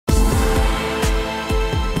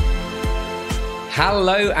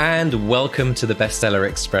Hello and welcome to the Bestseller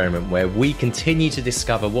Experiment, where we continue to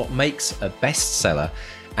discover what makes a bestseller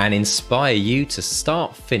and inspire you to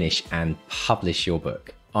start, finish and publish your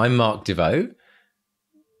book. I'm Mark DeVoe.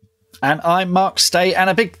 And I'm Mark Stay, and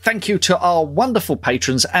a big thank you to our wonderful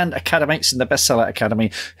patrons and academics in the Bestseller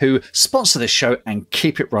Academy who sponsor this show and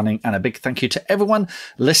keep it running. And a big thank you to everyone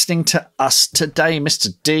listening to us today.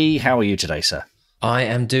 Mr. D, how are you today, sir? I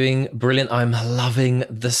am doing brilliant. I'm loving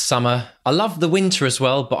the summer. I love the winter as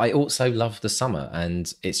well, but I also love the summer,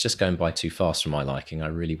 and it's just going by too fast for my liking. I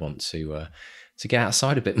really want to get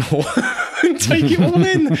outside a bit more and take it all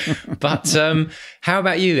in. But how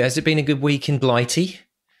about you? Has it been a good week in Blighty?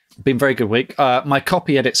 Been a very good week. My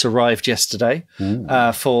copy edits arrived yesterday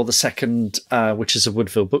for the second, which is a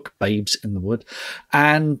Woodville book, Babes in the Wood,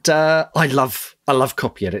 and I love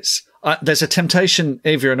copy edits. There's a temptation,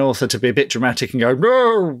 if you're an author, to be a bit dramatic and go,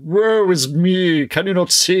 "No, woe is me! Can you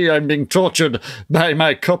not see I'm being tortured by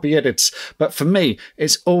my copy edits?" But for me,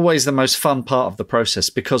 it's always the most fun part of the process,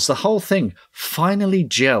 because the whole thing finally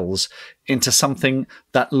gels into something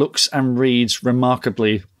that looks and reads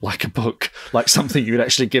remarkably like a book, like something you would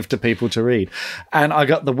actually give to people to read. And I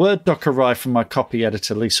got the Word doc arrived from my copy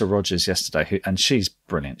editor, Lisa Rogers, yesterday, and she's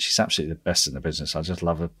brilliant. She's absolutely the best in the business. I just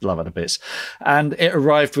love her to bits. And it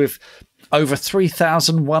arrived with over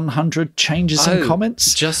 3,100 changes and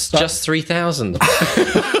comments. Just 3,000.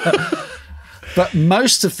 But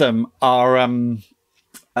most of them are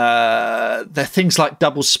they're things like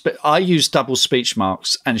I use double speech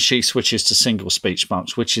marks, and she switches to single speech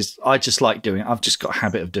marks, which is, I just like doing. I've just got a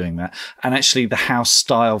habit of doing that. And actually the house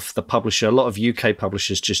style for the publisher, a lot of UK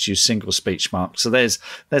publishers just use single speech marks. So there's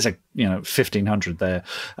a 1,500 there.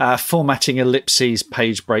 Formatting ellipses,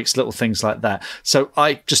 page breaks, little things like that. So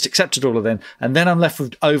I just accepted all of them, and then I'm left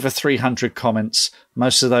with over 300 comments.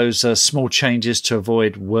 Most of those are small changes to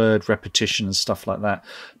avoid word repetition and stuff like that.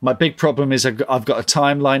 My big problem is I've got a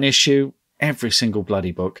timeline issue. Every single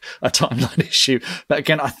bloody book, a timeline issue. But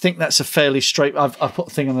again, I think that's a fairly straight. I've put a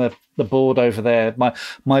thing on the board over there.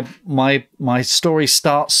 My story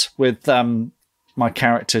starts with my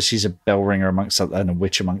character. She's a bell ringer amongst other, and a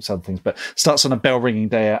witch amongst other things, but starts on a bell ringing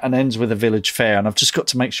day and ends with a village fair. And I've just got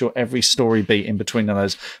to make sure every story beat in between of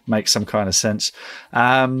those makes some kind of sense.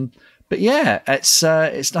 But yeah, it's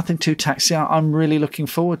nothing too taxing. I'm really looking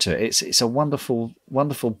forward to it. It's a wonderful.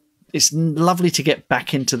 It's lovely to get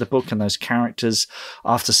back into the book and those characters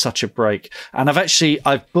after such a break. And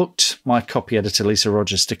I've booked my copy editor, Lisa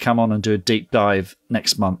Rogers, to come on and do a deep dive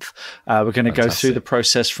next month. We're going to go through the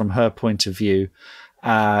process from her point of view.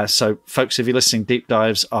 So folks, if you're listening, deep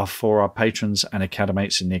dives are for our patrons and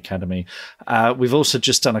academics in the academy. We've also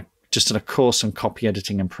just done a course on copy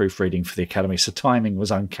editing and proofreading for the Academy. So timing was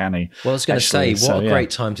uncanny. Well, I was going to say, what a great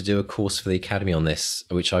time to do a course for the Academy on this,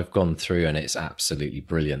 which I've gone through, and it's absolutely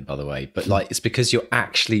brilliant, by the way. But it's because you're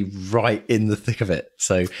actually right in the thick of it.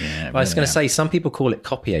 So I was going to say, some people call it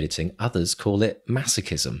copy editing, others call it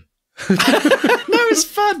masochism. No, it's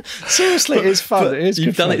fun. Seriously, it's fun. It is.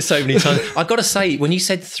 You've done it so many times. I've got to say, when you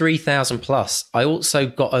said 3,000 plus, I also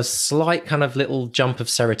got a slight kind of little jump of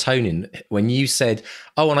serotonin when you said,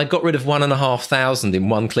 "Oh, and I got rid of 1,500 in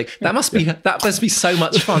one click." That must be so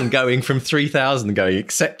much fun, going from 3,000 and going,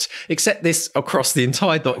 except this across the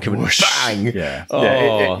entire document. Whoosh. Bang. Yeah.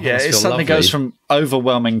 It suddenly goes from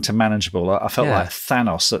overwhelming to manageable. I felt like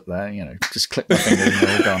Thanos at there. Just click my finger and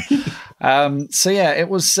they're all gone. So yeah, it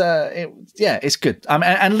was. It's good.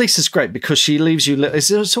 And Lisa's great because she leaves you.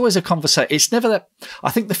 It's always a conversation. It's never that.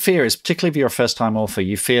 I think the fear is, particularly if you're a first-time author,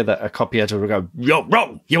 you fear that a copy editor will go, "You're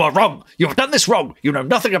wrong. You are wrong. You've done this wrong. You know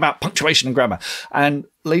nothing about punctuation and grammar." And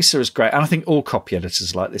Lisa is great. And I think all copy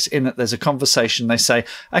editors are like this, in that there's a conversation. They say,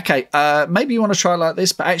 "Okay, maybe you want to try like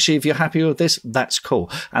this, but actually, if you're happy with this, that's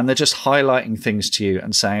cool." And they're just highlighting things to you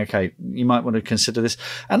and saying, "Okay, you might want to consider this."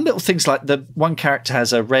 And little things like the one character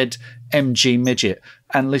has a red MG midget,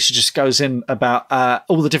 and Lisa just goes in about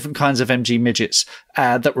all the different kinds of MG midgets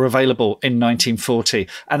that were available in 1940.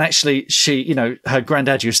 And actually, she, her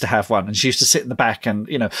granddad used to have one, and she used to sit in the back, and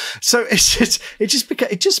so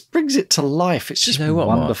it just brings it to life. It's just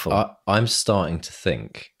wonderful. Mark, I'm starting to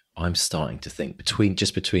think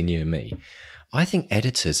between you and me, I think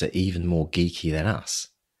editors are even more geeky than us.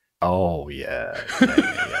 Oh yeah.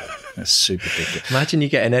 That's super geeky. Imagine you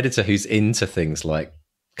get an editor who's into things like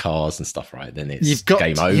cars and stuff, right? Then it's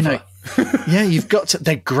game over. You've got to.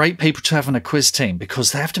 They're great people to have on a quiz team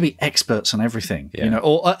because they have to be experts on everything.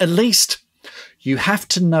 Or at least you have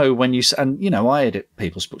to know when you. And I edit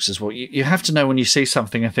people's books as well. You have to know when you see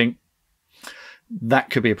something and think that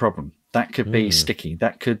could be a problem. That could be sticky.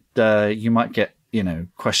 That could you might get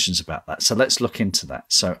questions about that. So let's look into that.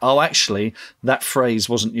 So, actually, that phrase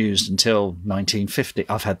wasn't used until 1950.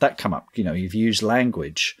 I've had that come up. You've used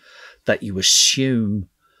language that you assume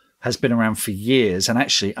has been around for years and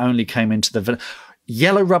actually only came into the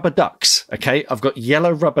yellow rubber ducks. Okay, I've got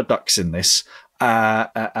yellow rubber ducks in this.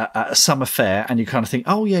 A summer fair, and you kind of think,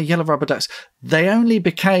 oh yeah, yellow rubber ducks. They only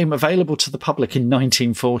became available to the public in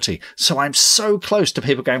 1940. So I'm so close to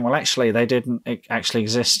people going, well, actually, they didn't actually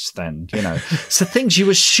exist then. So things you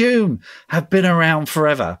assume have been around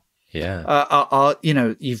forever. Yeah.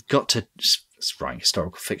 You've got to. It's writing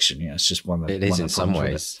historical fiction. It's just one of the. It is in some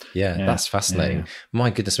ways. Yeah, that's fascinating. Yeah. My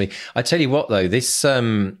goodness me. I tell you what, though, this.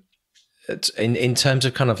 In terms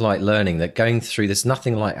of kind of like learning, that going through, there's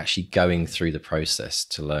nothing like actually going through the process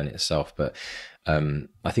to learn it itself. But I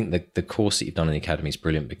think the course that you've done in the academy is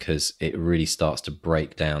brilliant because it really starts to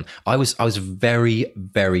break down. I was very,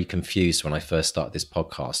 very confused when I first started this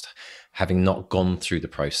podcast, having not gone through the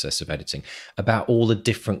process of editing, about all the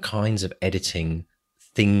different kinds of editing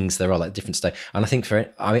things there are, like different stage. And I think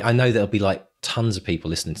I know there'll be like tons of people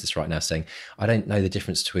listening to this right now saying, I don't know the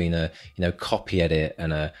difference between a copy edit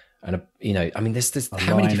and a there's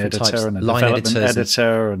how many different types, and a line editors,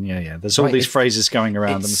 editor, and there's all these phrases going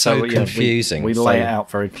around, and so confusing. We lay it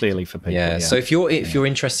out very clearly for people. Yeah. So if you're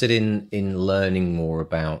interested in learning more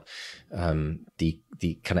about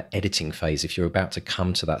the kind of editing phase, if you're about to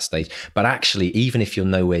come to that stage, but actually, even if you're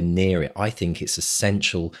nowhere near it, I think it's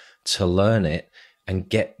essential to learn it and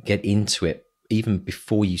get into it even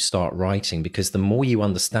before you start writing, because the more you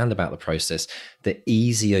understand about the process, the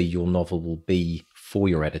easier your novel will be for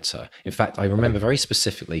your editor. In fact, I remember very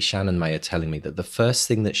specifically Shannon Mayer telling me that the first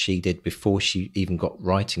thing that she did before she even got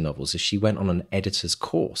writing novels is she went on an editor's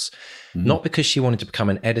course, not because she wanted to become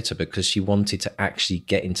an editor, because she wanted to actually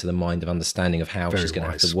get into the mind of understanding of how she's going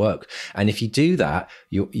to have to work. And if you do that,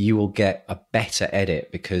 you will get a better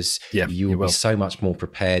edit because you will be so much more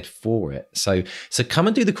prepared for it. So come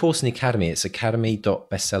and do the course in the academy. It's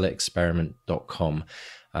academy.bestsellerexperiment.com.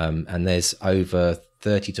 And there's over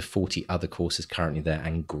 30 to 40 other courses currently there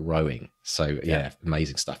and growing. So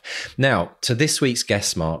amazing stuff. Now to this week's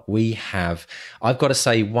guest, Mark, I've got to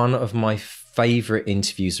say, one of my favorite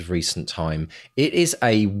interviews of recent time. It is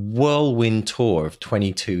a whirlwind tour of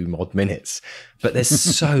 22 odd minutes, but there's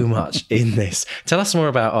so much in this. Tell us more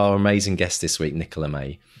about our amazing guest this week, Nicola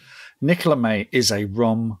May. Nicola May is a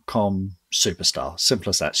rom-com superstar. Simple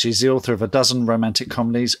as that. She's the author of a dozen romantic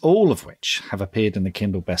comedies, all of which have appeared in the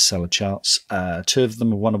Kindle bestseller charts. Two of them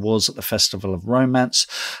have won awards at the Festival of Romance.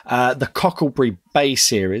 The Cocklebury Bay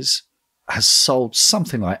series has sold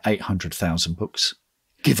something like 800,000 books,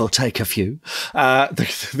 give or take a few.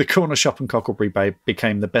 The Corner Shop in Cocklebury Bay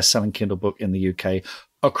became the best-selling Kindle book in the UK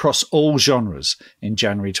across all genres in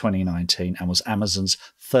January 2019 and was Amazon's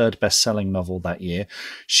third best-selling novel that year.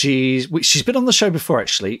 She's been on the show before,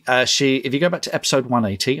 actually. If you go back to episode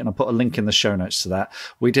 180, and I'll put a link in the show notes to that,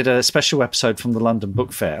 we did a special episode from the London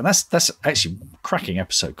Book Fair, and that's actually a cracking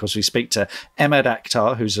episode because we speak to Emma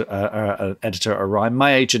Akhtar, who's an editor at Orion,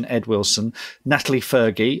 my agent Ed Wilson, Natalie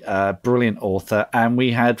Fergie, a brilliant author, and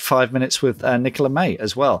we had 5 minutes with Nicola May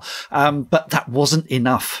as well. But that wasn't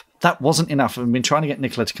enough. I've been trying to get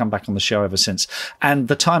Nicola to come back on the show ever since. And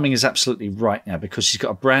the timing is absolutely right now because she's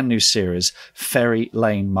got a brand new series, Ferry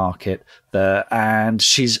Lane Market, and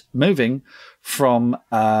she's moving from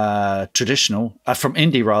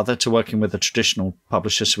indie rather to working with a traditional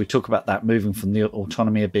publisher. So we talk about that, moving from the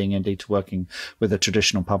autonomy of being indie to working with a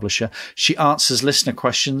traditional publisher. She answers listener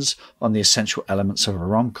questions on the essential elements of a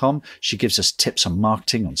rom-com. She gives us tips on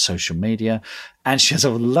marketing on social media. And she has a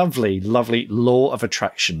lovely, lovely law of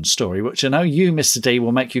attraction story, which I know you, Mr. D,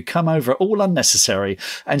 will make you come over all unnecessary.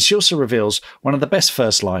 And she also reveals one of the best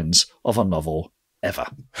first lines of a novel ever.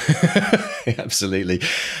 Absolutely.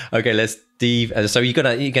 Okay, let's so you're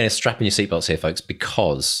gonna strap in your seatbelts here, folks,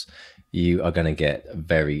 because you are going to get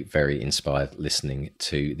very, very inspired listening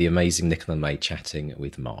to the amazing Nicola May chatting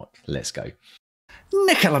with Mark. Let's go.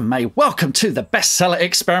 Nicola May, welcome to the Bestseller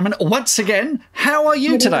Experiment once again. How are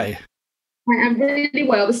you today? I am really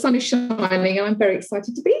well. The sun is shining and I'm very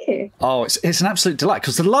excited to be here. Oh, it's an absolute delight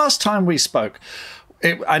because the last time we spoke,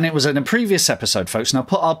 it was in a previous episode, folks, and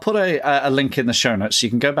I'll put a link in the show notes so you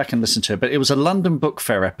can go back and listen to it, but it was a London Book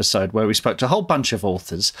Fair episode where we spoke to a whole bunch of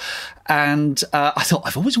authors, and I thought,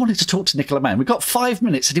 I've always wanted to talk to Nicola May, and we got 5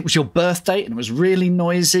 minutes, and it was your birthday, and it was really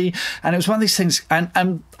noisy, and it was one of these things,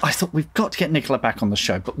 and I thought, we've got to get Nicola back on the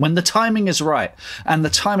show, but when the timing is right, and the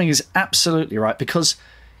timing is absolutely right, because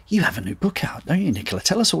you have a new book out, don't you, Nicola?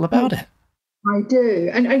 Tell us all about it. I do.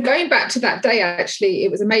 And going back to that day, actually,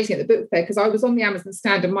 it was amazing at the book fair because I was on the Amazon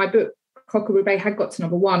stand and my book Cockaboo Bay had got to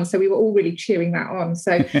number one. So we were all really cheering that on.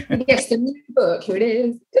 So yes, the new book, here it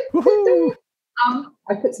is.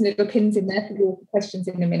 I put some little pins in there for your questions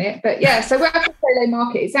in a minute. But yeah, so Welcome to Solo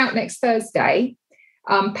Market is out next Thursday.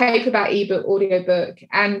 Paperback, ebook, audiobook,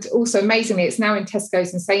 and also amazingly, it's now in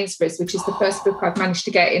Tesco's and Sainsbury's, which is the first book I've managed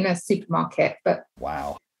to get in a supermarket. But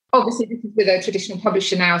wow, obviously this is with a traditional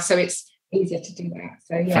publisher now, so it's easier to do that.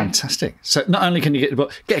 So yeah, fantastic. So not only can you get the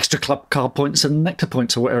book, get extra club card points and nectar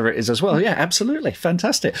points or whatever it is as well. Yeah, absolutely,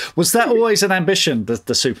 fantastic. Was that always an ambition,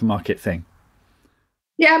 the supermarket thing?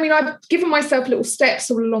 Yeah, I mean, I've given myself little steps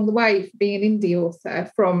all along the way for being an indie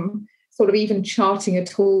author, from sort of even charting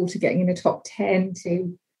at all to getting in the top 10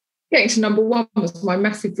 to getting to number one was my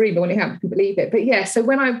massive dream. I couldn't believe it. But yeah, so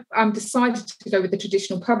when I decided to go with the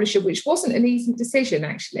traditional publisher, which wasn't an easy decision,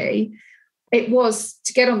 actually, it was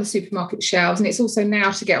to get on the supermarket shelves. And it's also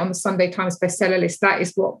now to get on the Sunday Times bestseller list. That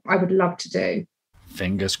is what I would love to do.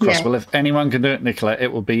 Fingers crossed. Yeah. Well, if anyone can do it, Nicola,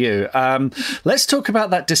 it will be you. Let's talk about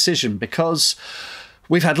that decision, because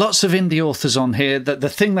we've had lots of indie authors on here that the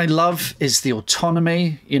thing they love is the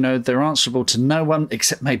autonomy. You know, they're answerable to no one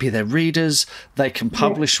except maybe their readers. They can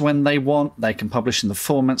publish when they want. They can publish in the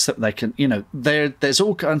formats that they can, you know, there's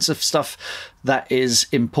all kinds of stuff that is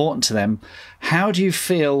important to them. How do you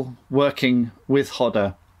feel working with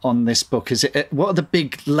Hodder on this book? What are the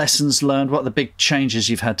big lessons learned? What are the big changes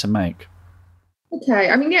you've had to make? Okay,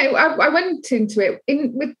 I mean, yeah, I went into it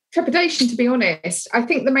with trepidation, to be honest. I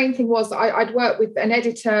think the main thing was I'd worked with an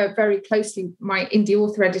editor very closely, my indie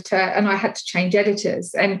author editor, and I had to change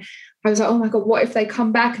editors. And I was like, oh my God, what if they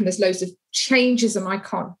come back and there's loads of changes and I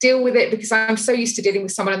can't deal with it, because I'm so used to dealing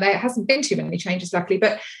with someone and there hasn't been too many changes, luckily.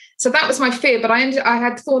 But so that was my fear. But I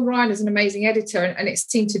had Thorne Ryan as an amazing editor, and it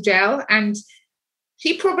seemed to gel. And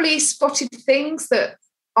he probably spotted things that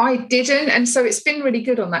I didn't. And so it's been really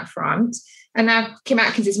good on that front. And now Kim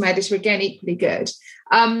Atkins is my editor, again, equally good.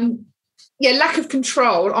 Lack of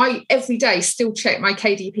control. I every day still check my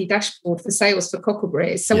KDP dashboard for sales for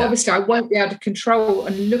Cockabrees. So obviously I won't be able to control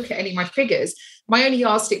and look at any of my figures. My only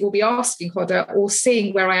yardstick will be asking Hodder or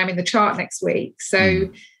seeing where I am in the chart next week. So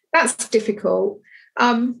that's difficult.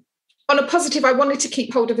 On a positive, I wanted to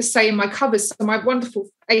keep hold of a say in my covers. So my wonderful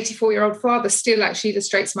 84-year-old father still actually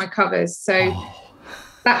illustrates my covers. So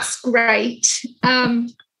that's great.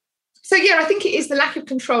 So, yeah, I think it is the lack of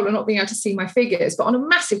control and not being able to see my figures. But on a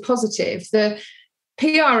massive positive, the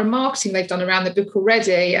PR and marketing they've done around the book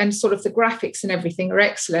already, and sort of the graphics and everything are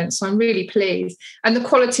excellent. So I'm really pleased. And the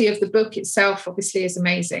quality of the book itself, obviously, is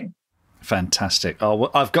amazing. Fantastic. Oh,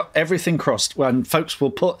 well, I've got everything crossed. And folks,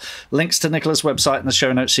 we'll put links to Nicola's website in the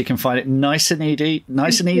show notes so you can find it nice and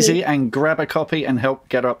easy, and grab a copy and help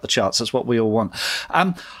get her up the charts. That's what we all want.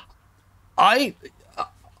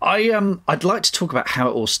 I'd like to talk about how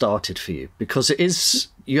it all started for you, because it is,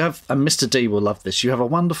 you have, and Mr. D will love this, you have a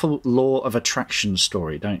wonderful law of attraction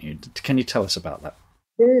story, don't you? Can you tell us about that?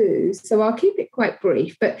 So I'll keep it quite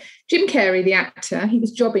brief. But Jim Carrey, the actor, he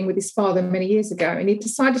was jobbing with his father many years ago, and he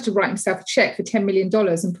decided to write himself a check for $10 million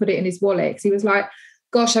and put it in his wallet, because he was like,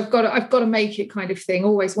 gosh, I've got to make it, kind of thing,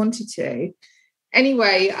 always wanted to.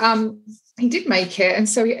 Anyway, he did make it. And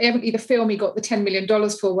so the film he got the $10 million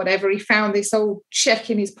for, whatever, he found this old check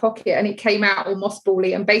in his pocket and it came out all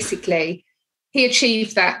mothbally. And basically he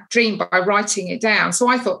achieved that dream by writing it down. So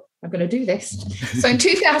I thought, I'm going to do this. So in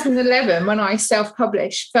 2011, when I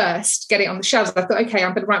self-published first, get it on the shelves, I thought, okay,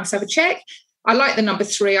 I'm going to write myself a check. I like the number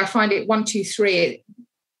 3. I find it 1, 2, 3,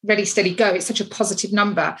 ready, steady, go. It's such a positive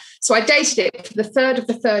number. So I dated it for the 3rd of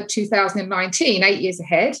the 3rd, 2019, 8 years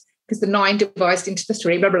ahead, because the 9 divided into the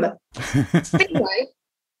 3, blah, blah, blah. So anyway,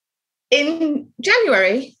 in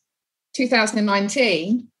January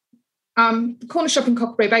 2019, The Corner Shop in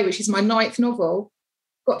Cockaboo Bay, which is my 9th novel,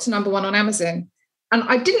 got to number 1 on Amazon. And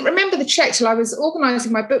I didn't remember the check till I was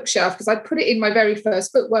organising my bookshelf, because I'd put it in my very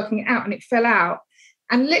first book, working it out, and it fell out.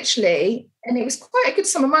 And literally, and it was quite a good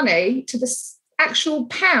sum of money, to the actual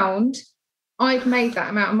pound, I'd made that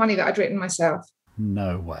amount of money that I'd written myself.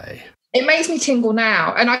 No way. It makes me tingle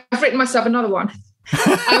now. And I've written myself another one.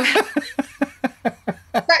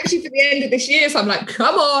 Actually for the end of this year, so I'm like,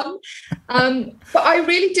 come on. But I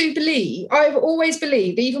really do believe, I've always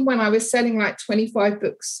believed, even when I was selling like 25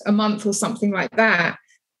 books a month or something like that,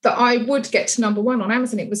 that I would get to number 1 on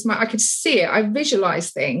Amazon. It was I could see it, I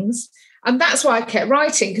visualized things. And that's why I kept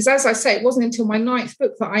writing, because as I say, it wasn't until my 9th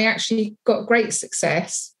book that I actually got great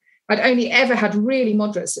success. I'd only ever had really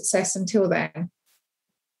moderate success until then.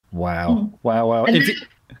 Wow. Wow.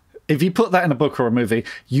 If you put that in a book or a movie,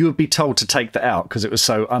 you would be told to take that out because it was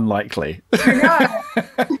so unlikely. I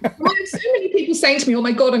know. have so many people saying to me, oh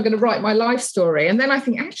my God, I'm going to write my life story. And then I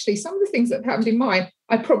think, actually, some of the things that have happened in mine,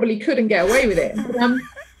 I probably couldn't get away with it. But,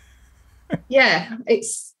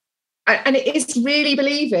 and it is really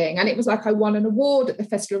believing. And it was like I won an award at the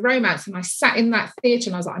Festival of Romance, and I sat in that theatre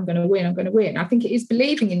and I was like, I'm going to win. I think it is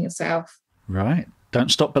believing in yourself. Right. Don't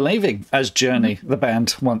stop believing, as Journey, the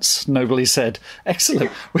band, once nobly said. Excellent.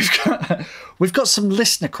 We've got some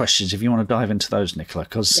listener questions if you want to dive into those, Nicola,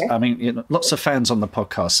 because, I mean, lots of fans on the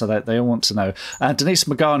podcast, so they all want to know. Denise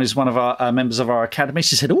McGarn is one of our members of our academy.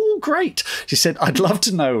 She said, oh, great. She said, I'd love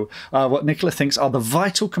to know what Nicola thinks are the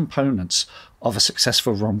vital components of a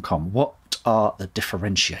successful rom-com. What are the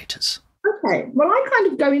differentiators? Okay. Well, I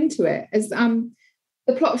kind of go into it as the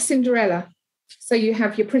plot of Cinderella. So you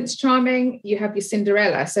have your Prince Charming, you have your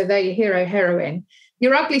Cinderella. So they're your hero, heroine.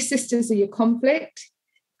 Your ugly sisters are your conflict.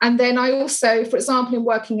 And then I also, for example, in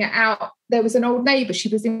working it out, there was an old neighbour. She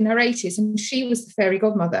was in her 80s and she was the fairy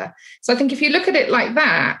godmother. So I think if you look at it like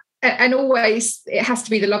that, and always it has to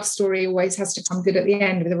be the love story, always has to come good at the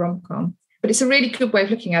end with a rom-com. But it's a really good way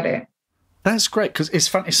of looking at it. That's great, because it's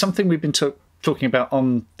fun. It's something we've been talking about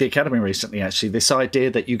on the Academy recently, actually, this idea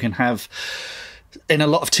that you can have... In a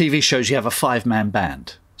lot of TV shows, you have a 5-man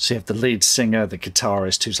band. So you have the lead singer, the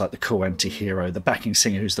guitarist, who's like the cool anti-hero, the backing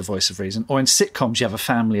singer, who's the voice of reason. Or in sitcoms, you have a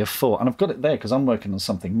family of 4. And I've got it there because I'm working on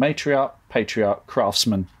something. Matriarch, patriarch,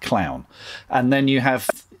 craftsman, clown. And then you have,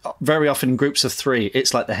 very often in groups of 3,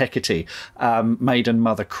 it's like the Hecate, maiden,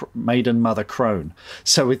 mother, crone.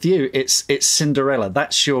 So with you, it's Cinderella.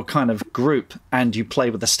 That's your kind of group, and you play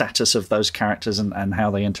with the status of those characters and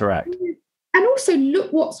how they interact. And also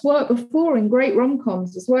look what's worked before in great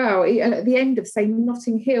rom-coms as well. At the end of, say,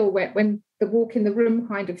 Notting Hill, when the walk in the room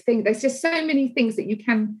kind of thing, there's just so many things that you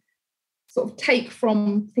can sort of take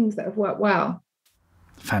from things that have worked well.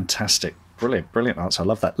 Fantastic. Brilliant answer. I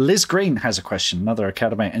love that. Liz Green has a question, another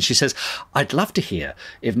academy, and she says, I'd love to hear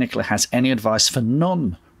if Nicola has any advice for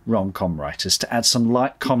non-rom-com writers to add some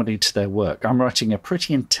light comedy to their work. I'm writing a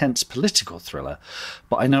pretty intense political thriller,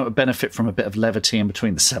 but I know it would benefit from a bit of levity in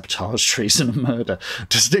between the sabotage, treason and murder.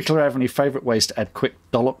 Does Nicola have any favourite ways to add quick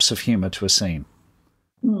dollops of humour to a scene?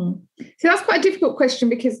 So that's quite a difficult question,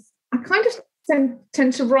 because I kind of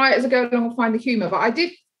tend to write as I go along and find the humour, but I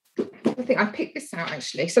think I picked this out,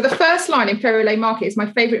 actually. So the first line in Ferry Market is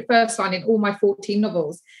my favourite first line in all my 14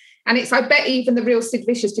 novels. And it's, I bet even the real Sid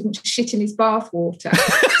Vicious didn't shit in his bathwater.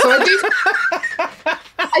 So I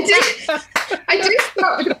do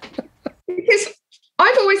start with, because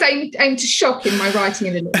I've always aimed to shock in my writing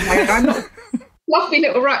in a little way. I'm not fluffy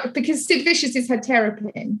little writer, because Sid Vicious is her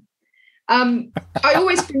terrapin. I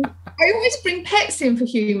always bring pets in for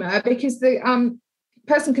humour, because the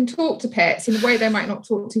person can talk to pets in a way they might not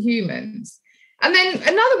talk to humans. And then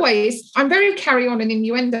another way is I'm very carry on and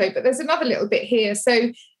innuendo, but there's another little bit here.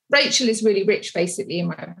 So Rachel is really rich, basically, in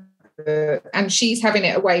my book, and she's having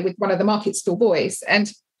it away with one of the market stall boys.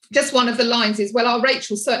 And just one of the lines is, well, our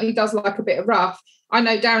Rachel certainly does like a bit of rough. I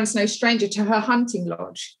know Darren's no stranger to her hunting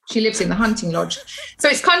lodge. She lives in the hunting lodge. So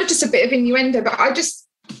it's kind of just a bit of innuendo, but I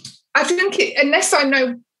think unless I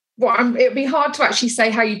know it'd be hard to actually say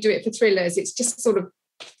how you do it for thrillers. It's just sort of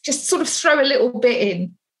throw a little bit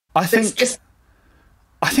in. I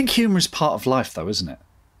think humour is part of life, though, isn't it?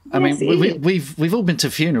 I mean, we've all been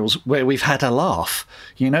to funerals where we've had a laugh.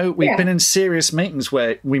 You know, we've been in serious meetings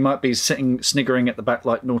where we might be sitting sniggering at the back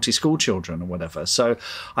like naughty school children or whatever. So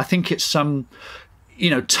I think it's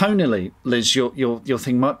tonally, Liz, your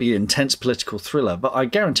thing might be intense political thriller, but I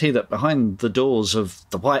guarantee that behind the doors of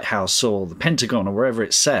the White House or the Pentagon or wherever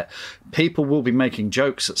it's set, people will be making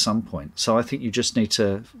jokes at some point. So I think you just need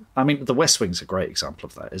to. I mean, The West Wing's a great example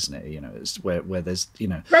of that, isn't it? You know, it's where there's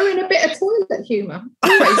throw in a bit of toilet humour.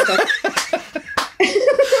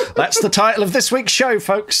 That's the title of this week's show,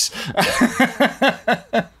 folks.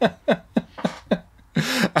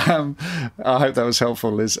 I hope that was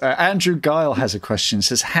helpful, Liz. Andrew Guile has a question.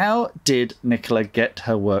 Says, how did Nicola get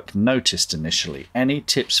her work noticed initially? Any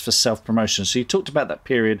tips for self-promotion? So you talked about that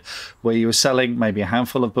period where you were selling maybe a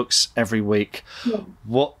handful of books every week. Yeah.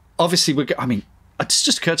 It's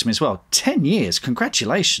just occurred to me as well, 10 years,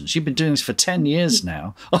 congratulations. You've been doing this for 10 years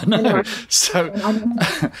now. I know. So,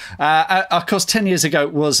 of course, 10 years ago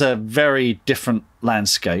was a very different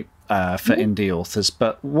landscape for indie authors.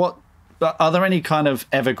 But are there any kind of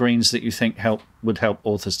evergreens that you think would help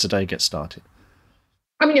authors today get started?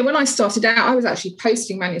 I mean, when I started out, I was actually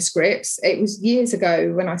posting manuscripts. It was years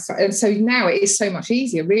ago when I started. And so now it is so much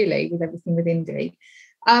easier, really, with everything with indie.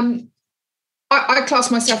 I class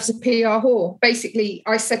myself as a PR whore. Basically,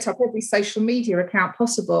 I set up every social media account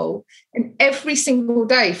possible. And every single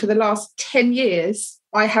day for the last 10 years,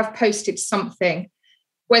 I have posted something,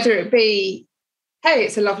 whether it be, hey,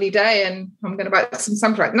 it's a lovely day and I'm going to buy some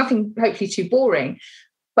sunflower, nothing hopefully too boring,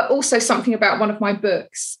 but also something about one of my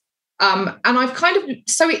books. And I've kind of,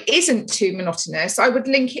 so it isn't too monotonous, I would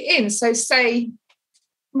link it in. So say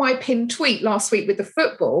my pinned tweet last week with the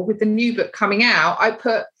football, with the new book coming out, I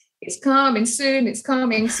put, it's coming soon,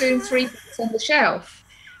 3 books on the shelf.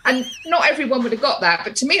 And not everyone would have got that,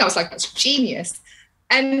 but to me, I was like, that's genius.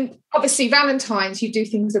 And obviously Valentine's, you do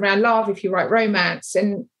things around love if you write romance,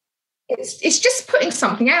 and it's just putting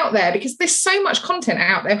something out there, because there's so much content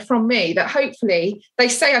out there from me that hopefully, they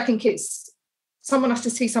say, I think it's, someone has to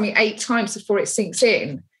see something 8 times before it sinks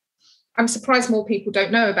in. I'm surprised more people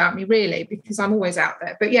don't know about me, really, because I'm always out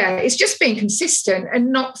there. But yeah, it's just being consistent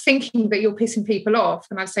and not thinking that you're pissing people off.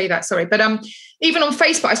 And I say that, sorry. But even on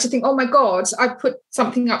Facebook, I used to think, oh my God, I put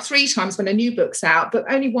something up 3 times when a new book's out, but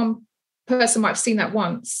only one person might have seen that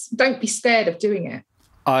once. Don't be scared of doing it.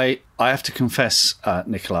 I have to confess,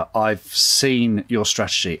 Nicola, I've seen your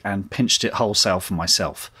strategy and pinched it wholesale for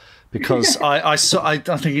myself. Because I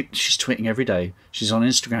think she's tweeting every day. She's on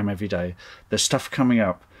Instagram every day. There's stuff coming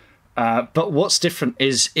up. But what's different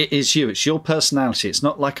is it is you. It's your personality. It's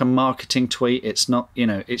not like a marketing tweet. It's not,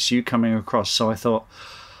 it's you coming across. So I thought,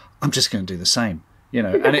 I'm just going to do the same.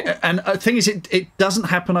 And the thing is, it doesn't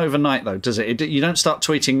happen overnight, though, does it? You don't start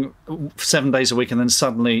tweeting 7 days a week and then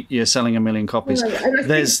suddenly you're selling 1 million copies. No,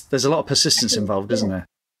 there's a lot of persistence involved, isn't there?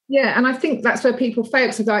 Yeah, and I think that's where people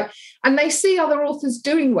fail. So and they see other authors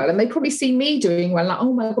doing well, and they probably see me doing well, like,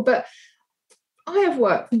 oh my God, but I have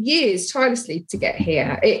worked for years tirelessly to get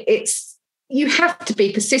here. It's you have to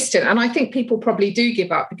be persistent. And I think people probably do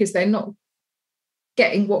give up because they're not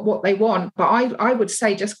getting what they want. But I would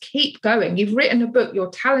say just keep going. You've written a book, you're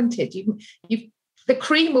talented. The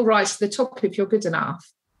cream will rise to the top if you're good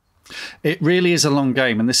enough. It really is a long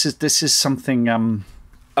game. And this is something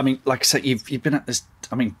I mean, like I said, you've been at this,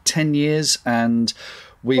 10 years, and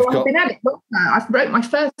I've been at it longer. I wrote my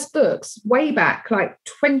first books way back, like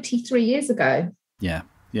 23 years ago. Yeah.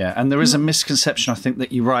 And there is a misconception, I think,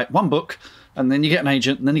 that you write one book and then you get an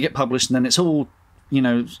agent and then you get published and then it's all,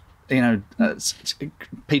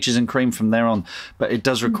 peaches and cream from there on. But it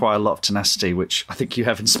does require a lot of tenacity, which I think you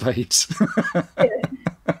have in spades.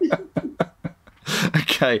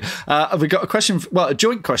 Okay, we've got a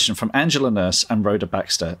joint question from Angela Nurse and Rhoda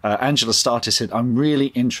Baxter. Angela started, said, I'm really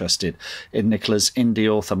interested in Nicola's indie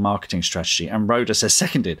author marketing strategy. And Rhoda says,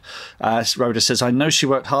 seconded. Rhoda says, I know she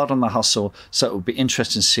worked hard on the hustle, so it would be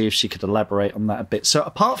interesting to see if she could elaborate on that a bit. So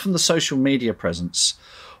apart from the social media presence,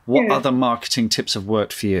 what other marketing tips have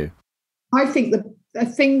worked for you? I think the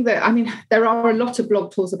thing that, there are a lot of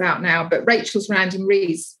blog tours about now, but Rachel's Random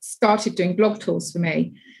Reads started doing blog tours for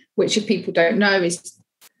me, which, if people don't know, is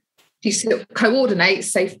she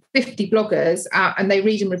coordinates, say, 50 bloggers and they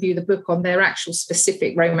read and review the book on their actual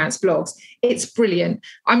specific romance blogs. It's brilliant.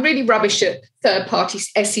 I'm really rubbish at third-party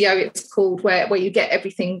SEO, it's called, where you get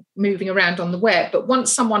everything moving around on the web. But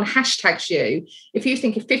once someone hashtags you, if you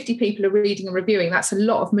think if 50 people are reading and reviewing, that's a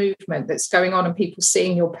lot of movement that's going on and people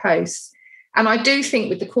seeing your posts. And I do think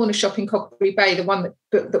with the Corner Shop in Cockery Bay, the one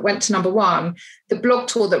that went to #1, the blog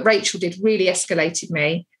tour that Rachel did really escalated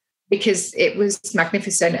me, because it was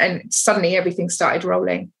magnificent and suddenly everything started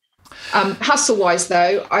rolling. Hustle-wise,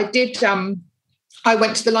 though, I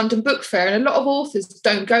went to the London Book Fair, and a lot of authors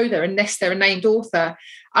don't go there unless they're a named author.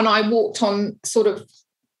 And I walked on sort of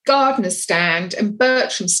Gardner's stand and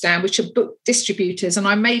Bertram's stand, which are book distributors, and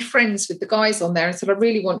I made friends with the guys on there and said, I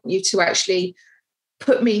really want you to actually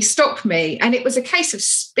stop me. And it was a case of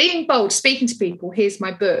being bold, speaking to people, here's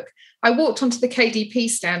my book. I walked onto the KDP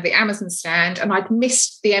stand, the Amazon stand, and I'd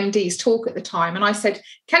missed the MD's talk at the time. And I said,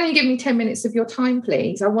 can you give me 10 minutes of your time,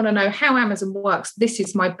 please? I want to know how Amazon works. This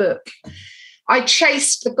is my book. I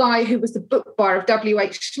chased the guy who was the book buyer of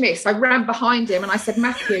W.H. Smith's. I ran behind him and I said,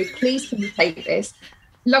 Matthew, please can you take this?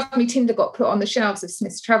 Love Me Tinder got put on the shelves of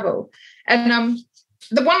Smith's Travel. And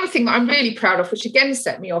the one thing that I'm really proud of, which again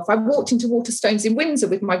set me off, I walked into Waterstones in Windsor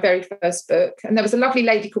with my very first book, and there was a lovely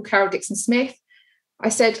lady called Carol Dixon Smith. I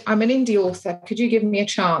said, I'm an indie author. Could you give me a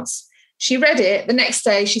chance? She read it. The next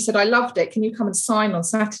day, she said, I loved it. Can you come and sign on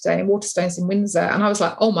Saturday in Waterstones in Windsor? And I was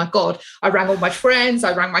like, oh, my God. I rang all my friends.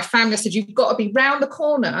 I rang my family. I said, you've got to be round the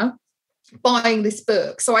corner buying this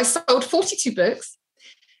book. So I sold 42 books.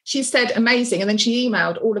 She said, amazing. And then she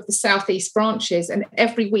emailed all of the Southeast branches. And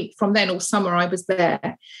every week from then, all summer, I was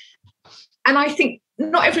there. And I think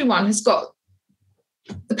not everyone has got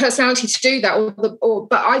the personality to do that,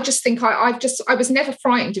 but I just think I was never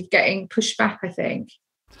frightened of getting pushed back, I think.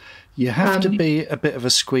 You have to be a bit of a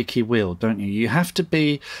squeaky wheel, don't you? You have to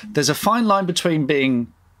be, there's a fine line between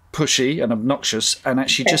being pushy and obnoxious and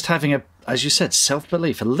actually just having as you said,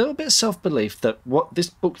 self-belief, a little bit of self-belief that what this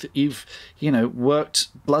book that you've,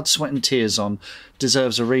 worked blood, sweat and tears on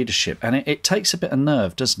deserves a readership. And it takes a bit of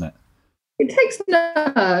nerve, doesn't it? It takes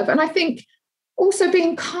nerve. And I think also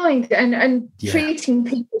being kind and treating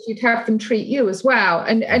people as you'd have them treat you as well.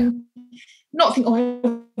 And not think,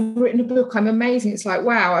 oh, I've written a book, I'm amazing. It's like,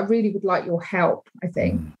 wow, I really would like your help, I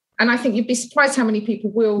think. And I think you'd be surprised how many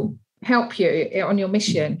people will help you on your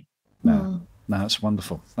mission. No, that's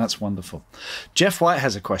wonderful. That's wonderful. Jeff White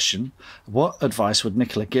has a question. What advice would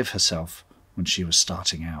Nicola give herself when she was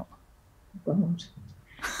starting out? God.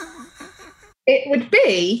 It would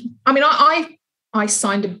be, I mean, I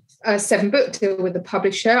signed a 7-book deal with the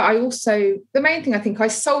publisher. The main thing, I think, I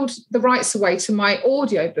sold the rights away to my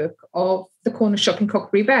audiobook of The Corner Shop in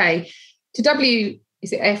Cockbury Bay to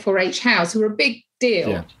F4H House, who were a big deal.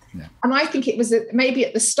 Yeah. And I think it was maybe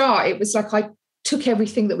at the start, it was like I took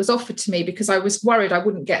everything that was offered to me because I was worried I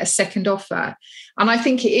wouldn't get a second offer. And I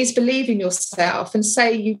think it is believe in yourself, and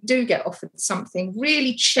say you do get offered something,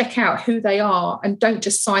 really check out who they are and don't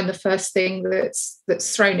just sign the first thing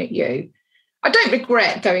that's thrown at you. I don't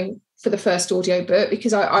regret going for the first audiobook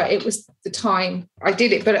because it was the time I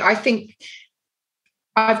did it. But I think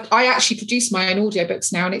I actually produce my own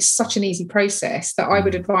audiobooks now, and it's such an easy process that I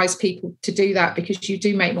would advise people to do that because you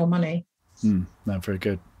do make more money. No, very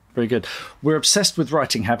good. Very good. We're obsessed with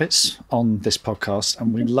writing habits on this podcast,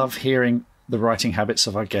 and we love hearing the writing habits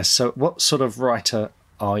of our guests. So what sort of writer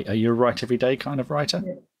are you? Are you a write every day kind of writer?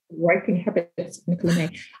 Writing habits, Nicola May.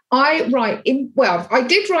 I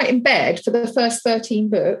did write in bed for the first 13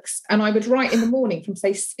 books, and I would write in the morning from,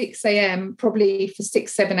 say, 6 a.m, probably for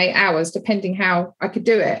 6, 7, 8 hours, depending how I could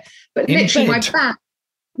do it. But literally my back,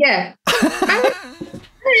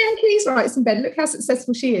 please write in bed. Look how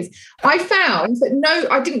successful she is. I found that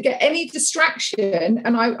I didn't get any distraction,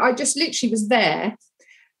 and I just literally was there.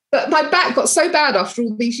 But my back got so bad after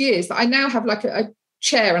all these years that I now have like a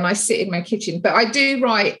chair and I sit in my kitchen. But I do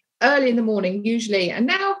write early in the morning usually, and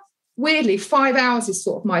now weirdly 5 hours is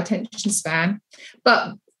sort of my attention span.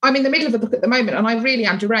 But I'm in the middle of a book at the moment and I really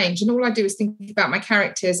am deranged, and all I do is think about my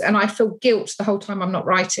characters, and I feel guilt the whole time I'm not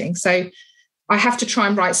writing. So I have to try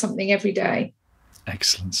and write something every day.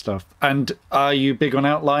 Excellent stuff. And are you big on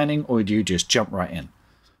outlining, or do you just jump right in?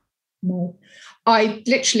 No, I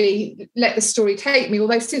literally let the story take me.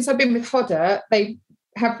 Although since I've been with Hodder, they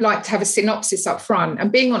have liked to have a synopsis up front.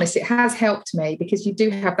 And being honest, it has helped me because you do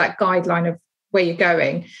have that guideline of where you're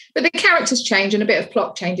going. But the characters change and a bit of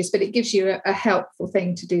plot changes, but it gives you a helpful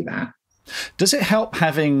thing to do that. Does it help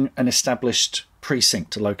having an established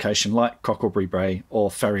precinct, a location like Cocklebury Bay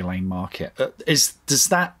or Ferry Lane Market? Is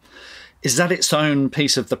that its own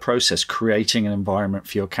piece of the process, creating an environment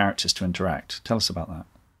for your characters to interact? Tell us about that.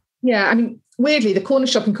 Yeah, I mean, weirdly, the corner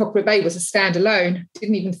shop in Cockbury Bay was a standalone.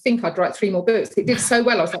 Didn't even think I'd write 3 more books. It did so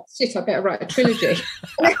well. I was like, shit, I better write a trilogy.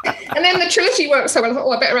 And then the trilogy worked so well, I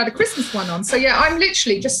thought, I better add a Christmas one on. So yeah, I'm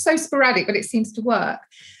literally just so sporadic, but it seems to work.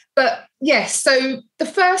 But yes, so the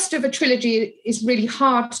first of a trilogy is really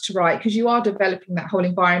hard to write because you are developing that whole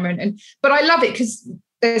environment. But I love it because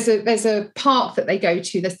there's a park that they go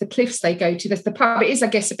to, there's the cliffs they go to, there's the pub. It is, I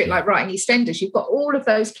guess, a bit like writing EastEnders. You've got all of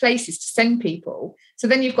those places to send people. So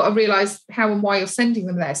then you've got to realise how and why you're sending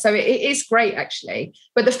them there. So it is great, actually.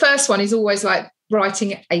 But the first one is always like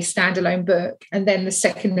writing a standalone book, and then the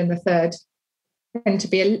second and the third tend to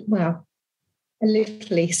be a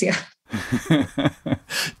little easier.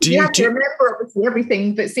 You have to remember obviously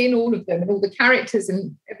everything that's in all of them and all the characters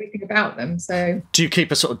and everything about them. So do you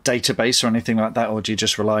keep a sort of database or anything like that, or do you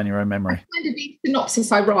just rely on your own memory? Kind of the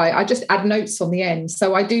synopsis I write, I just add notes on the end.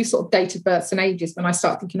 So I do sort of date of births and ages when I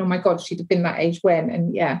start thinking, oh my God, she'd have been that age when,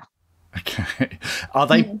 and yeah. Okay. Are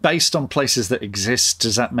they based on places that exist?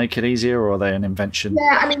 Does that make it easier, or are they an invention?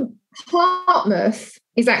 Yeah, I mean, Hartmouth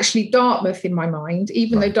is actually Dartmouth in my mind,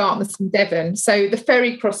 even though Dartmouth's in Devon. So the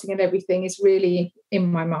ferry crossing and everything is really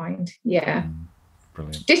in my mind. Yeah.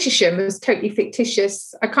 Brilliant. Ditcham was totally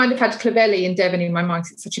fictitious. I kind of had Clovelly in Devon in my mind.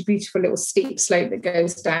 It's such a beautiful little steep slope that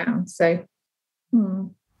goes down. So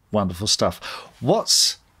wonderful stuff.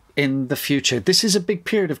 What's in the future? This is a big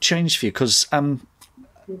period of change for you because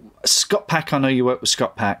Scott Pack, I know you worked with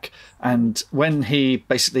Scott Pack, and when he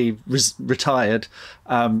basically retired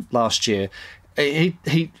last year, he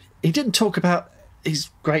didn't talk about his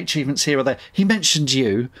great achievements here or there. He mentioned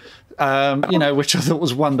you, which I thought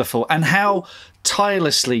was wonderful, and how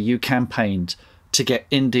tirelessly you campaigned to get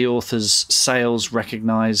indie authors' sales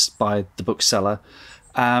recognised by the bookseller.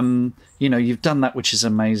 You've done that, which is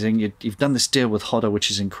amazing. You've done this deal with Hodder, which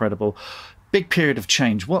is incredible. Big period of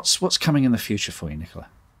change. What's coming in the future for you, Nicola?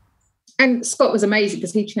 And Scott was amazing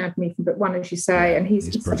because he championed me from book one, as you say, and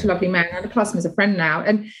he's such a lovely man. And plus him as a friend now.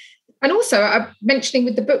 And also, I'm mentioning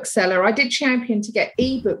with the bookseller, I did champion to get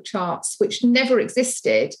ebook charts, which never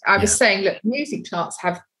existed. I was saying, look, music charts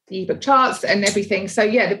have the ebook charts and everything. So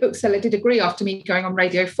yeah, the bookseller did agree after me going on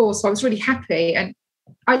Radio 4. So I was really happy. And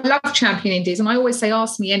I love champion indies. And I always say,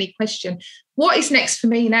 ask me any question. What is next for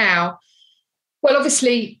me now? Well,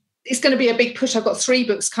 obviously, it's going to be a big push. I've got 3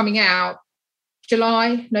 books coming out.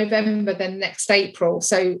 July, November, then next April.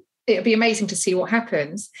 So it'll be amazing to see what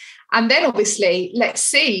happens. And then obviously, let's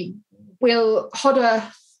see, will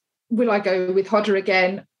I go with Hodder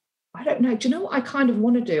again? I don't know. Do you know what I kind of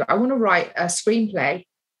want to do? I want to write a screenplay.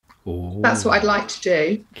 Ooh. That's what I'd like to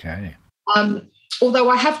do. Okay. Although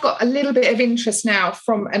I have got a little bit of interest now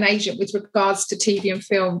from an agent with regards to TV and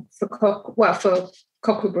film for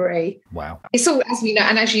Cocklebury. Wow. It's all, as we know,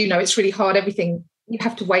 and as you know, it's really hard. Everything, you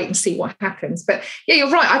have to wait and see what happens. But yeah,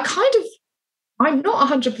 you're right. I'm not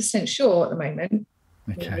 100% sure at the moment.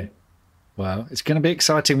 Okay. Well, it's going to be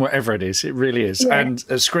exciting, whatever it is. It really is. Yeah. And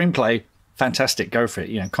a screenplay, fantastic. Go for it.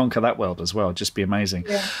 You know, conquer that world as well. Just be amazing.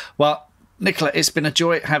 Yeah. Well, Nicola, it's been a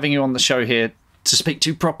joy having you on the show here to speak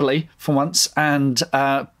to properly for once. And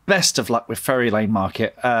best of luck with Ferry Lane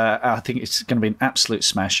Market. I think it's going to be an absolute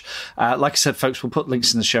smash. Like I said, folks, we'll put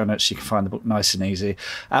links in the show notes so you can find the book nice and easy.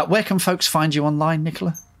 Where can folks find you online,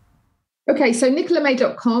 Nicola? Okay, so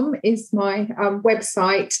nicolamay.com is my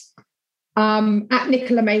website. At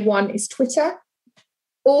Nicola May 1 is Twitter.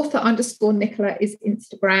 Author_Nicola is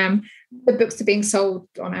Instagram. The books are being sold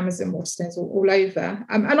on Amazon, Waterstones, all over.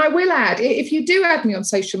 And I will add, if you do add me on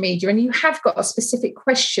social media and you have got a specific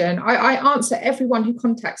question, I answer everyone who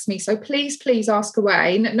contacts me. So please ask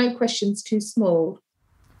away. No questions too small.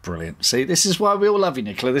 Brilliant. See, this is why we all love you,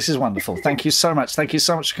 Nicola. This is wonderful. Thank you so much. Thank you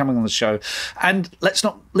so much for coming on the show. And let's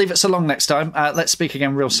not leave it so long next time. Let's speak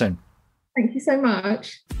again real soon. Thank you so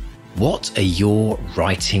much. What are your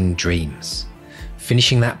writing dreams?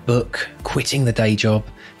 Finishing that book, quitting the day job,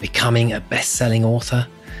 becoming a best-selling author?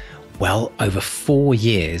 Well, over 4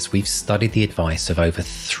 years, we've studied the advice of over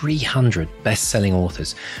 300 best-selling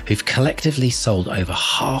authors who've collectively sold over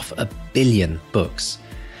 500 million books.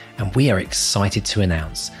 And we are excited to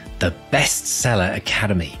announce the Bestseller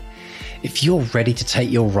Academy. If you're ready to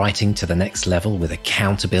take your writing to the next level with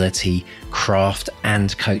accountability, craft,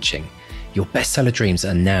 and coaching, your bestseller dreams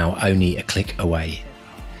are now only a click away.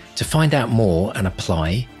 To find out more and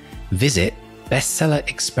apply, visit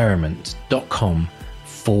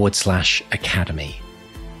bestsellerexperiment.com/academy.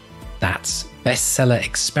 That's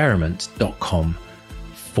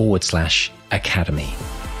bestsellerexperiment.com/academy.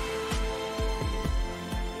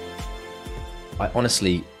 I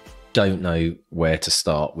honestly don't know where to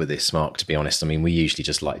start with this, Mark, to be honest. I mean, we usually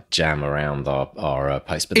just like jam around our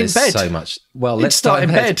posts, but there's so much. Well, let's start in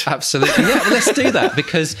bed. Absolutely. Yeah, let's do that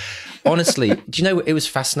because honestly, do you know, it was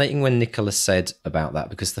fascinating when Nicola said about that,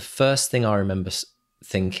 because the first thing I remember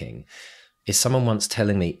thinking is someone once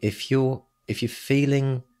telling me, if you're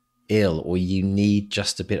feeling ill or you need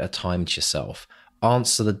just a bit of time to yourself,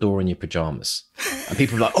 answer the door in your pajamas. And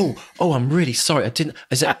people are like, oh, I'm really sorry. I didn't,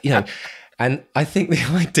 is it, you know, and I think the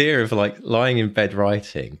idea of like lying in bed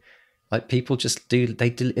writing, like people just do,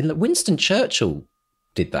 Winston Churchill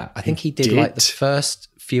did that. I think he did like the first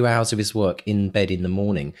few hours of his work in bed in the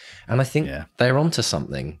morning. And I think they're onto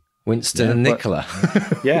something, Winston and Nicola.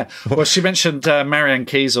 Yeah. Well, she mentioned Marianne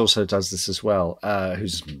Keyes also does this as well,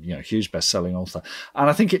 who's a huge best-selling author. And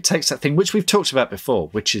I think it takes that thing, which we've talked about before,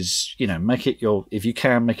 which is, make it if you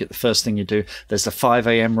can, make it the first thing you do. There's the 5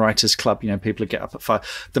 a.m. writers club, people who get up at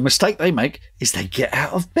 5. The mistake they make is they get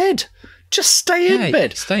out of bed. Just stay in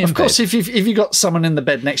bed. Of course, if you've got someone in the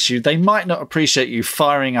bed next to you, they might not appreciate you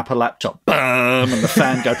firing up a laptop, bam, and the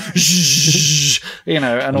fan go, and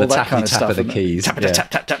all that kind of stuff. Of the keys.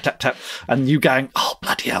 Tap, and you going, oh,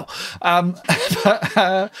 bloody hell.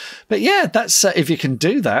 But yeah, that's if you can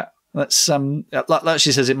do that. That's like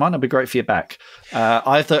she says, it might not be great for your back.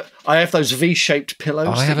 I have those V-shaped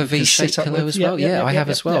pillows. I have a V-shaped pillow as well. Yeah, I have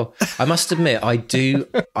as well. I must admit, I do.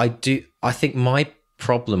 I think my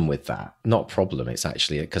problem with that, not problem, it's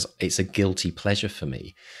actually because it's a guilty pleasure for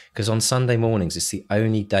me, because on Sunday mornings it's the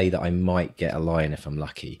only day that I might get a lie in if I'm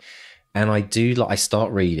lucky. And I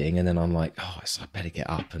start reading and then I'm like, I better get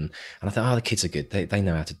up, and I thought, the kids are good, they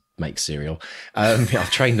know how to make cereal. I've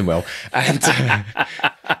trained them well, and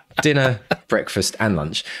dinner, breakfast and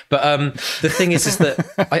lunch. But the thing is that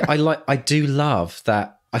I do love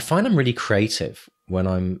that. I find I'm really creative when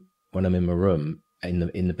I'm in my room.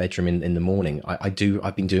 in the bedroom in the morning.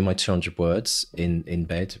 I've been doing my 200 words in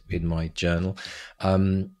bed in my journal,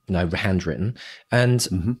 no, handwritten,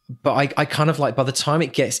 and but I kind of like, by the time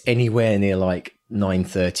it gets anywhere near like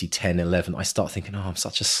 9:30, 10, 11, I start thinking, oh, I'm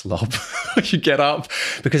such a slob. I should get up,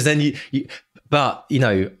 because then but you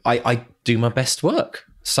know, I do my best work.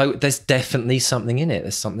 So there's definitely something in it.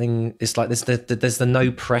 There's something, it's like there's the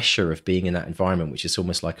no pressure of being in that environment, which is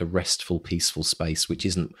almost like a restful, peaceful space, which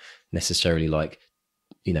isn't necessarily like,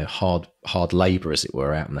 you know, hard labor, as it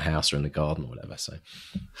were, out in the house or in the garden or whatever. So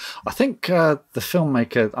I think the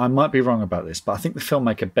filmmaker, I might be wrong about this, but I think the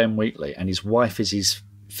filmmaker Ben Wheatley and his wife is his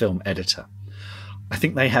film editor. I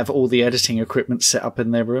think they have all the editing equipment set up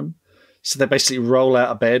in their room. So they basically roll out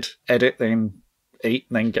of bed, edit, then eat,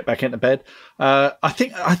 and then get back into bed. I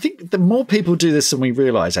think the more people do this than we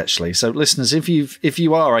realize, actually. So listeners, if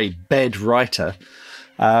you are a bed writer,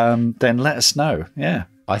 then let us know. Yeah.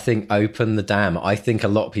 I think open the dam. I think a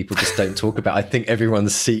lot of people just don't talk about it. I think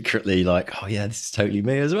everyone's secretly like, oh yeah, this is totally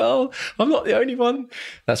me as well. I'm not the only one.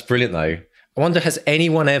 That's brilliant though. I wonder, has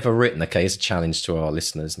anyone ever written, okay, as a challenge to our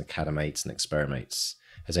listeners and academates and experiments,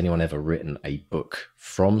 has anyone ever written a book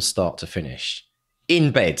from start to finish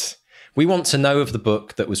in bed? We want to know of the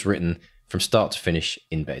book that was written from start to finish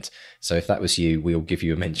in bed. So if that was you, we'll give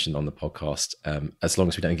you a mention on the podcast, as long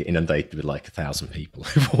as we don't get inundated with like 1,000 people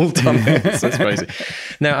who've all done it. So that's crazy.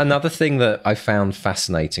 Now, another thing that I found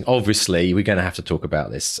fascinating, obviously, we're going to have to talk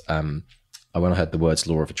about this. When I heard the words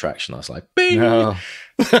law of attraction, I was like, bing! No.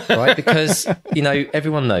 Right? Because, you know,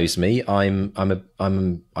 everyone knows me. I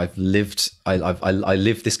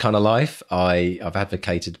live this kind of life. I've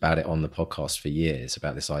advocated about it on the podcast for years,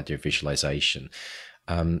 about this idea of visualization.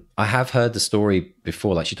 I have heard the story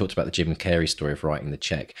before, like she talked about the Jim Carrey story of writing the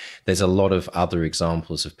check. There's a lot of other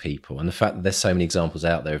examples of people, and the fact that there's so many examples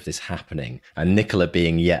out there of this happening, and Nicola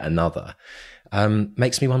being yet another,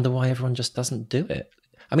 makes me wonder why everyone just doesn't do it.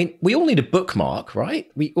 I mean, we all need a bookmark, right?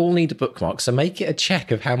 We all need a bookmark. So make it a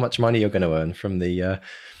check of how much money you're going to earn from the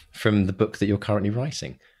book that you're currently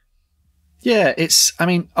writing. Yeah,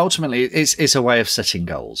 ultimately, it's a way of setting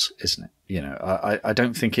goals, isn't it? You know, I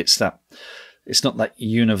don't think it's not that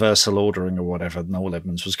universal ordering or whatever Noel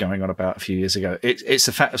Edmonds was going on about a few years ago. It's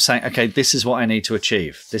the fact of saying, okay, this is what I need to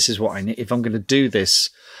achieve. This is what I need. If I'm going to do this,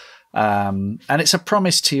 and it's a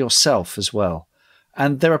promise to yourself as well.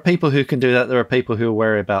 And there are people who can do that. There are people who are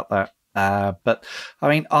wary about that. But I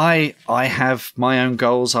mean, I have my own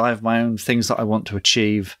goals. I have my own things that I want to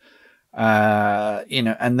achieve. You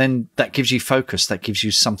know, and then that gives you focus. That gives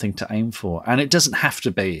you something to aim for. And it doesn't have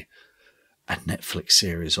to be a Netflix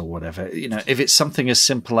series or whatever. You know, if it's something as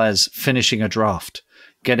simple as finishing a draft,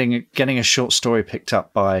 getting a short story picked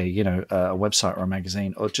up by, you know, a website or a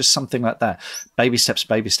magazine, or just something like that. Baby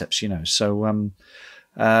steps, you know. So,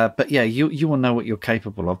 but yeah, you will know what you're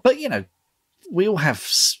capable of. But you know, we all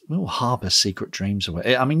harbour secret dreams.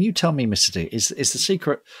 I mean, you tell me, Mr. D, is the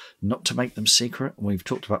secret not to make them secret? We've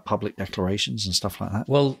talked about public declarations and stuff like that.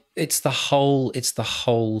 Well, it's the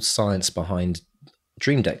whole science behind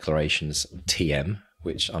dream declarations, TM,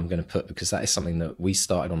 which I'm going to put, because that is something that we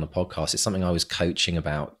started on the podcast. It's something I was coaching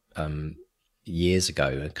about years ago,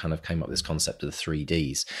 and kind of came up with this concept of the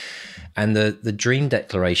 3Ds. And the dream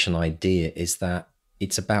declaration idea is that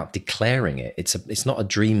it's about declaring it. It's not a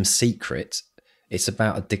dream secret. It's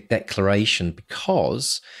about a declaration,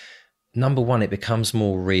 because number one, it becomes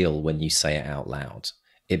more real when you say it out loud.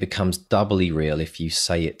 It becomes doubly real if you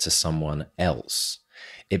say it to someone else.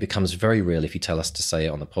 It becomes very real if you tell us to say it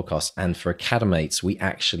on the podcast. And for academates,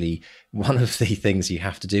 one of the things you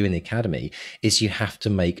have to do in the academy is you have to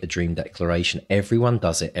make a dream declaration. Everyone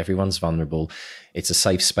does it. Everyone's vulnerable. It's a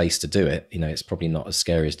safe space to do it. You know, it's probably not as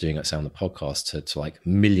scary as doing it, say, on the podcast to like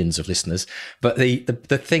millions of listeners. But the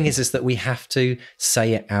thing is that we have to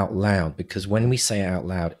say it out loud, because when we say it out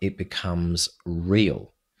loud, it becomes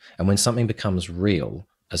real. And when something becomes real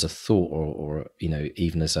as a thought, or you know,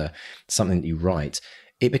 even as something that you write,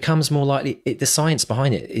 it becomes more likely. The science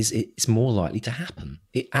behind it is it's more likely to happen.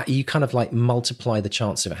 You kind of like multiply the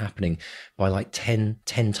chance of it happening by like 10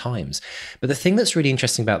 times. But the thing that's really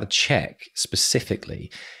interesting about the check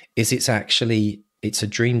specifically is it's a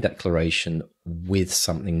dream declaration with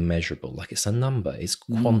something measurable. Like, it's a number. It's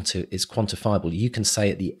quantifiable. You can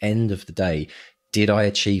say at the end of the day, did I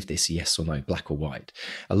achieve this? Yes or no, black or white.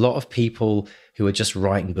 A lot of people who are just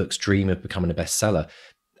writing books dream of becoming a bestseller.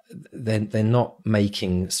 They're not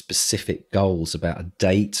making specific goals about a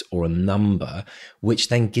date or a number, which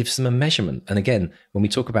then gives them a measurement. And again, when we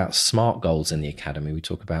talk about SMART goals in the academy, we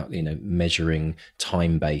talk about, you know, measuring,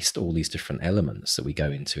 time-based, all these different elements that we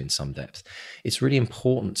go into in some depth. It's really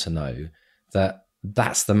important to know that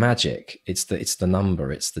that's the magic. It's the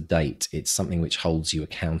number, it's the date, it's something which holds you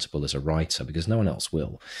accountable as a writer, because no one else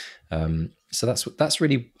will. So that's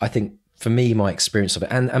really, I think, for me, my experience of it,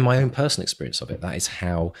 and my own personal experience of it. That is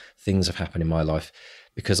how things have happened in my life,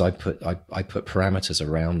 because I put parameters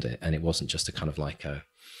around it, and it wasn't just a kind of like a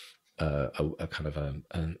kind of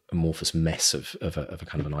an amorphous mess of a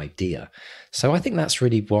kind of an idea. So I think that's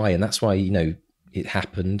really why, and that's why, you know, it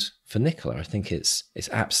happened for Nicola. I think it's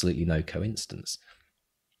absolutely no coincidence.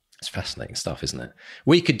 It's fascinating stuff, isn't it?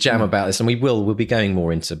 We could jam about this, and we'll be going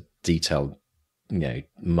more into detailed, you know,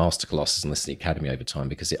 masterclasses on this in the Academy over time,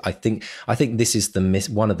 because I think this is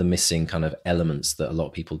one of the missing kind of elements that a lot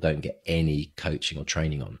of people don't get any coaching or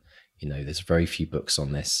training on. You know, there's very few books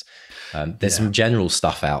on this. There's some general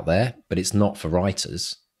stuff out there, but it's not for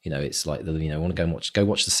writers. You know, it's like, you know, want to go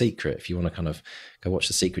watch The Secret. If you want to kind of go watch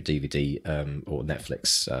The Secret DVD, or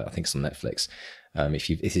Netflix, I think it's on Netflix.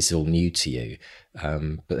 If this is all new to you,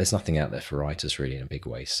 but there's nothing out there for writers really in a big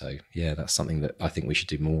way. So yeah, that's something that I think we should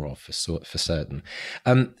do more of for certain.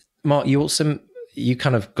 Mark, you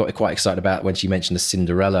kind of got quite excited about when she mentioned the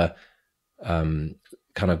Cinderella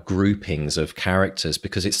kind of groupings of characters,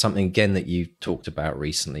 because it's something again that you talked about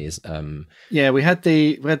recently. Is we had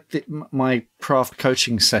my craft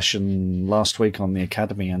coaching session last week on the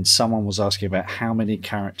Academy, and someone was asking about how many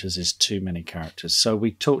characters is too many characters. So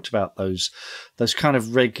we talked about those kind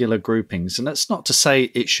of regular groupings, and that's not to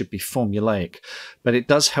say it should be formulaic, but it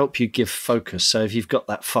does help you give focus. So if you've got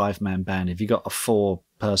that 5-man band, if you've got a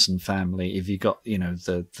 4-person family, if you got, you know,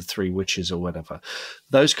 the 3 witches or whatever,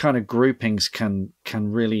 those kind of groupings can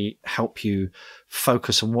really help you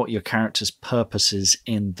focus on what your character's purpose is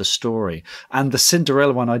in the story. And the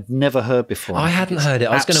Cinderella one I'd never heard before. I hadn't heard it.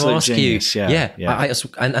 I was going to ask genius. you. Yeah.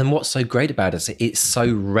 And what's so great about it is it's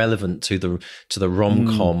so relevant to the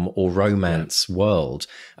rom-com or romance world.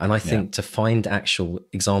 And I think to find actual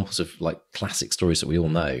examples of like classic stories that we all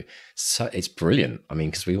know, so it's brilliant. I mean,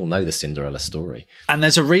 because we all know the Cinderella story. And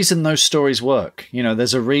there's a reason those stories work. You know,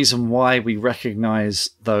 there's a reason why we recognize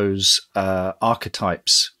those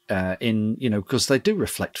archetypes in, you know, because they do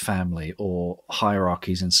reflect family or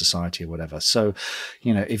hierarchies in society or whatever. So,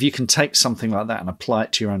 you know, if you can take something like that and apply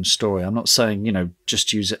it to your own story, I'm not saying, you know,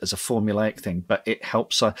 just use it as a formulaic thing, but it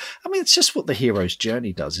helps. I mean, it's just what the hero's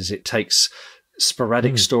journey does, is it takes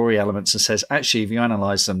sporadic story elements and says, actually, if you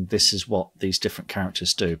analyze them, this is what these different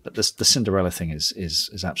characters do. But the Cinderella thing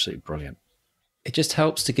is absolutely brilliant. It just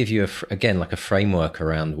helps to give you again like a framework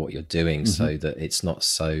around what you're doing, so that it's not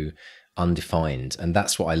so undefined. And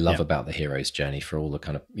that's what I love about the hero's journey, for all the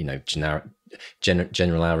kind of, you know,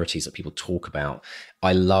 generalities that people talk about.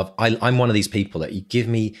 I'm one of these people that you give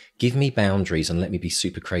me boundaries and let me be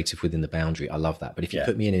super creative within the boundary. I love that. But if you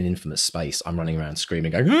put me in an infamous space, I'm running around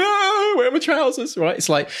screaming, going, where are my trousers? Right? It's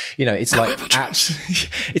like, you know, it's like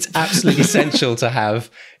it's absolutely essential to have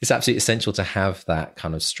that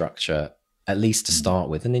kind of structure, at least to start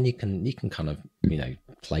with, and then you can kind of, you know,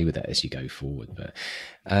 play with it as you go forward. But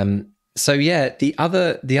so yeah, the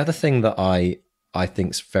other thing that I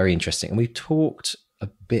think is very interesting, and we've talked a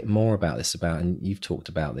bit more about this, and you've talked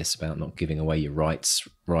about this, about not giving away your rights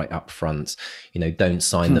right up front. You know, don't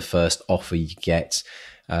sign the first offer you get.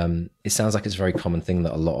 It sounds like it's a very common thing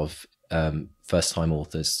that a lot of first-time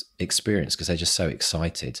authors experience, because they're just so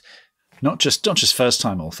excited. Not just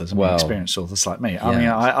first-time authors, I mean, experienced authors like me. I mean,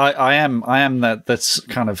 I am that's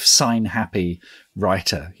kind of sign-happy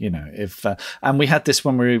writer, you know. If and we had this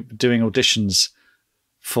when we were doing auditions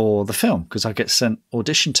for the film, because I get sent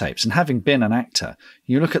audition tapes, and having been an actor,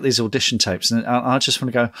 you look at these audition tapes, and I just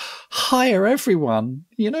want to go, hire everyone,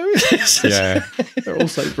 you know. Yeah, they're all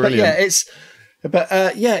so brilliant. It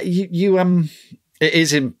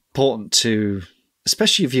is important to,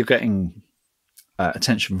 especially if you're getting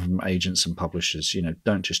attention from agents and publishers, you know,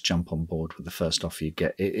 don't just jump on board with the first offer you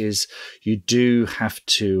get. You do have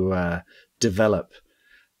to develop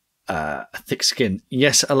a thick skin.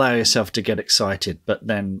 Yes, allow yourself to get excited, but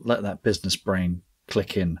then let that business brain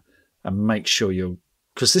click in and make sure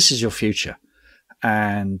because this is your future,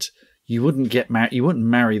 and you wouldn't get married. You wouldn't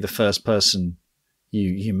marry the first person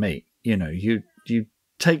you meet. You know, you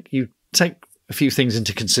take a few things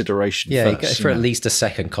into consideration. Yeah, first, you go for at least a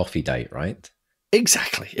second coffee date, right?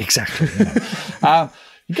 Exactly. You know.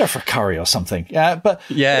 You go for a curry or something. But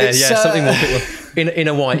something more in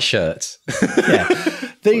a white shirt. Yeah,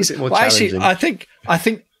 I think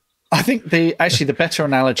the better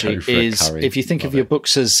analogy is if you think of your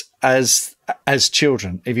books as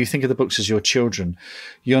children. If you think of the books as your children,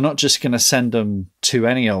 you're not just going to send them to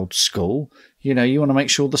any old school. You know, you want to make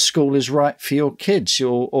sure the school is right for your kids,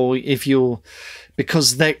 or if you're,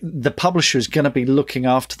 because the publisher is going to be looking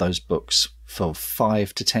after those books for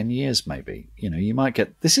 5 to 10 years, maybe. You know, you might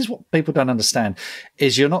get, this is what people don't understand,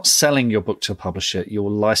 is you're not selling your book to a publisher,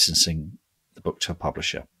 you're licensing the book to a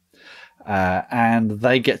publisher. And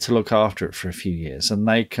they get to look after it for a few years, and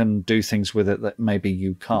they can do things with it that maybe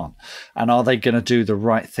you can't. And are they going to do the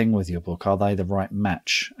right thing with your book? Are they the right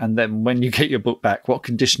match? And then when you get your book back, what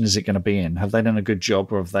condition is it going to be in? Have they done a good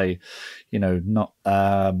job, or have they, you know, not,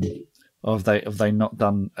 or have they not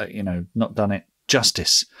done, not done it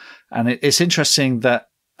justice? And it's interesting that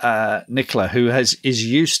Nicola, who is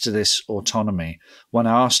used to this autonomy, when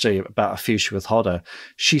I asked her about a future with Hodder,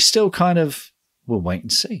 she still kind of will wait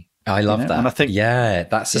and see. I love that. And I think,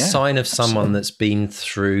 that's a sign of someone that's been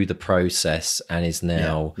through the process and is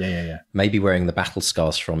now maybe wearing the battle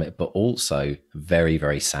scars from it, but also very,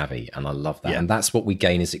 very savvy. And I love that. And that's what we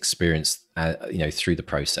gain as experience, through the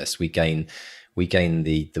process. We gain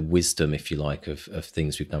the wisdom, if you like, of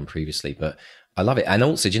things we've done previously. But I love it. And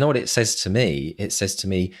also, do you know what it says to me? It says to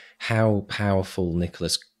me how powerful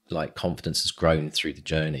Nicola's confidence has grown through the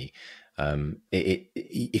journey.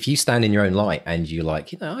 If you stand in your own light and you're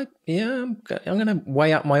like, I'm going to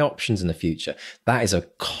weigh up my options in the future, that is a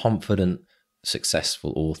confident,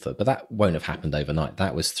 successful author. But that won't have happened overnight.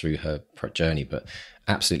 That was through her journey, but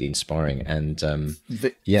absolutely inspiring. And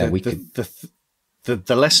the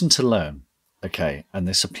lesson to learn, okay, and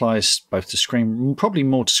this applies both to probably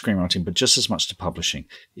more to screenwriting, but just as much to publishing,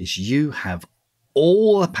 is you have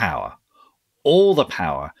all the power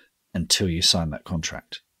until you sign that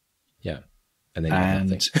contract. Yeah, and then you have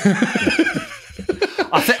nothing.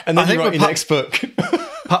 And then you write your next book.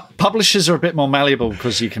 Publishers are a bit more malleable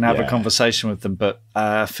because you can have a conversation with them, but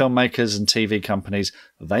filmmakers and TV companies,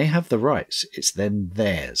 they have the rights. It's then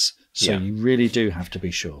theirs. So you really do have to be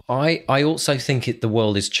sure. I also think the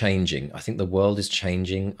world is changing. I think the world is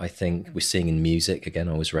changing. I think we're seeing in music, again,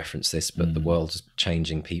 I always reference this, but the world is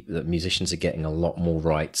changing. Musicians are getting a lot more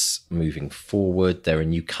rights moving forward. There are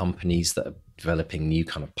new companies that are developing new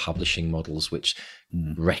kind of publishing models which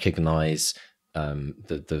recognize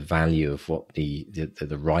the value of what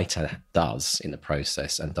the writer does in the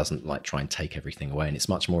process, and doesn't try and take everything away. And it's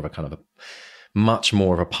much more of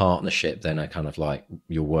a partnership than a kind of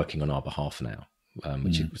you're working on our behalf now,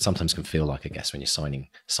 which it sometimes can feel like, I guess, when you're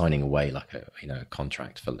signing away a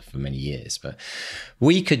contract for many years. But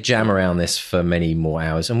we could jam around this for many more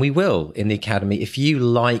hours, and we will in the Academy. If you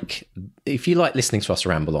like listening to us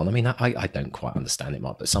ramble on, I mean, I don't quite understand it,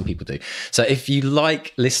 Mark, but some people do. So if you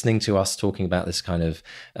like listening to us talking about this kind of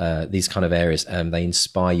these kind of areas, they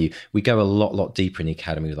inspire you, we go a lot deeper in the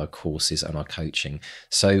Academy with our courses and our coaching.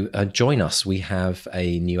 So join us. We have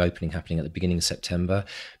a new opening happening at the beginning of September,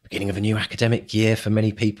 beginning of a new academic year for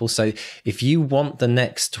many people. So if you want the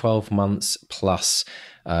next 12 months plus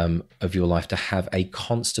of your life to have a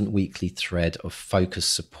constant weekly thread of focus,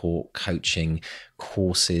 support, coaching,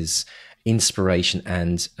 courses, inspiration,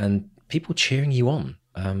 and people cheering you on,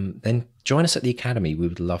 then join us at the Academy. We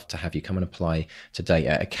would love to have you. Come and apply today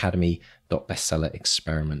at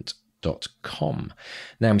academy.bestsellerexperiment.com.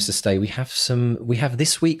 Now, Mr. Stay, we have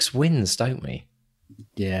this week's wins, don't we?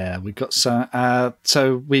 Yeah, we've got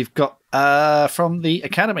so we've got from the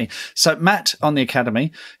Academy. So Matt on the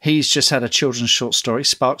Academy, he's just had a children's short story,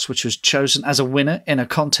 Sparks, which was chosen as a winner in a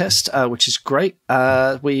contest, which is great.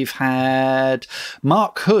 We've had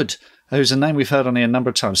Mark Hood, who's a name we've heard on here a number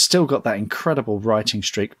of times, still got that incredible writing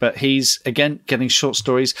streak, but he's, again, getting short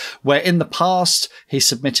stories where in the past he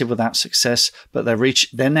submitted without success, but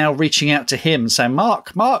they're now reaching out to him saying,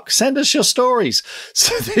 Mark, send us your stories.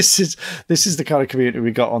 So this is the kind of community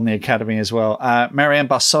we got on the Academy as well. Marianne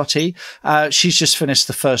Barsotti, she's just finished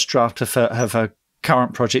the first draft of her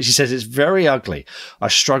current project. She says, it's very ugly. I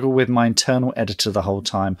struggle with my internal editor the whole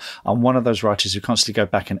time. I'm one of those writers who constantly go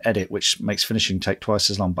back and edit, which makes finishing take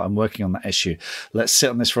twice as long, but I'm working on that issue. Let's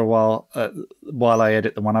sit on this for a while I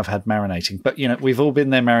edit the one I've had marinating. But, we've all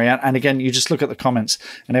been there, Marianne. And again, you just look at the comments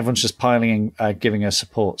and everyone's just piling in, giving her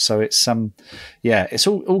support. So it's, it's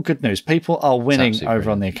all good news. People are winning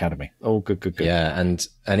over on the Academy. All good. Yeah.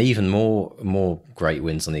 And even more great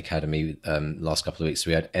wins on the Academy. Last couple of weeks,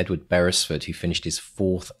 we had Edward Beresford, who finished his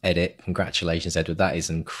 4th edit. Congratulations, Edward. That is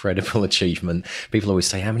an incredible achievement. People always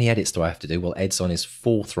say, how many edits do I have to do? Well, Ed's on his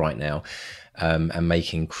 4th right now, and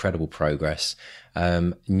making incredible progress.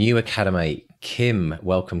 New Academy, Kim,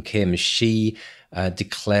 welcome Kim. She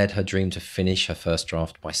declared her dream to finish her first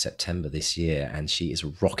draft by September this year, and she is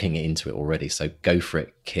rocking it into it already. So go for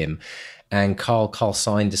it, Kim. And Carl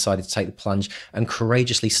Sign decided to take the plunge and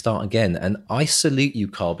courageously start again. And I salute you,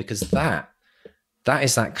 Carl, because that that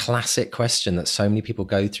is that classic question that so many people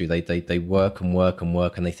go through. They work and work and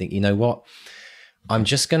work, and they think, you know what, I'm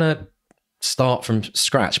just going to start from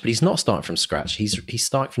scratch. But he's not starting from scratch. He's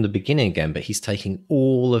starting from the beginning again, but he's taking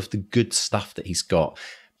all of the good stuff that he's got,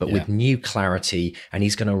 but with new clarity, and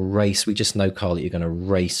he's going to race. We just know, Carl, that you're going to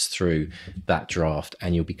race through that draft,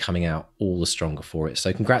 and you'll be coming out all the stronger for it.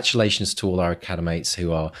 So congratulations to all our academates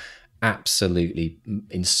who are absolutely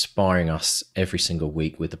inspiring us every single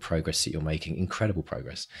week with the progress that you're making. Incredible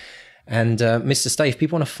progress. And Mr. Stay, if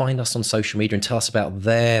people want to find us on social media and tell us about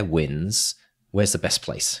their wins, where's the best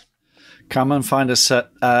place? Come and find us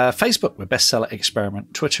at Facebook, we're Bestseller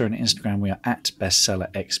Experiment. Twitter and Instagram, we are at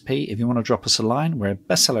BestsellerXP. If you want to drop us a line, we're at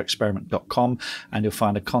bestsellerexperiment.com, and you'll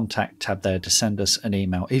find a contact tab there to send us an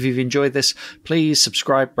email. If you've enjoyed this, please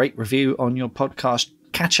subscribe, rate, review on your podcast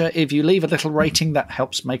catcher. If you leave a little rating, that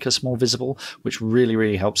helps make us more visible, which really,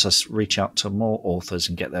 really helps us reach out to more authors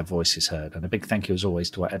and get their voices heard. And a big thank you, as always,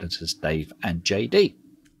 to our editors, Dave and JD.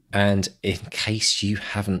 And in case you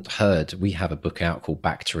haven't heard, we have a book out called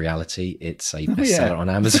Back to Reality. It's a bestseller on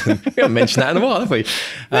Amazon. We haven't mentioned that in a while, have we?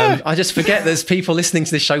 I just forget there's people listening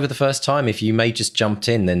to this show for the first time. If you may just jumped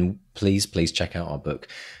in, then please check out our book.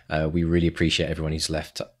 We really appreciate everyone who's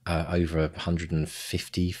left over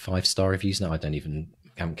 150 5-star reviews now. I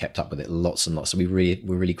haven't kept up with it, lots and lots. So we're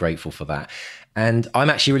really grateful for that. And I'm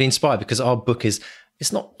actually really inspired because our book is,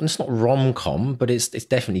 it's not rom-com, but it's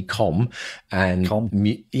definitely and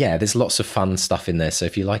there's lots of fun stuff in there. So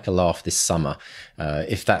if you like a laugh this summer,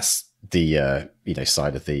 if that's the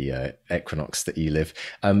side of the equinox that you live,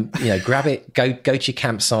 grab it, go to your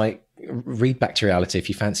campsite, read Back to Reality if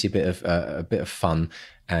you fancy a bit of fun,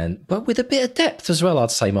 but with a bit of depth as well. I'd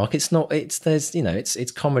say, Mark, it's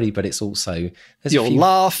comedy, but it's also you'll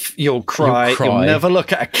laugh, you'll cry, you'll never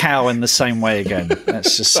look at a cow in the same way again.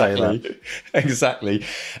 Let's just say that. Exactly.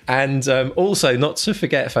 And also, not to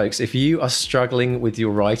forget, folks, if you are struggling with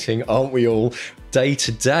your writing, aren't we all, day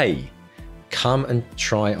to day, come and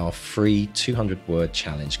try our free 200-word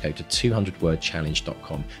challenge. Go to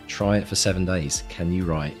 200wordchallenge.com. Try it for 7 days. Can you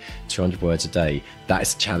write 200 words a day? That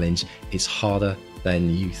is a challenge. It's harder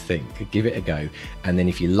than you think. Give it a go. And then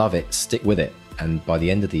if you love it, stick with it. And by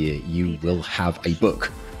the end of the year, you will have a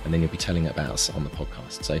book. And then you'll be telling it about us on the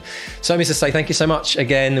podcast. So Mr. Stay, thank you so much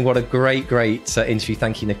again. What a great interview.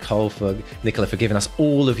 Thank you, Nicola, for giving us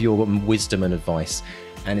all of your wisdom and advice.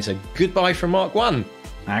 And it's a goodbye from Mark 1.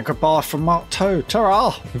 And goodbye from Mark 2.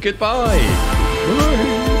 Ta-ra! Goodbye.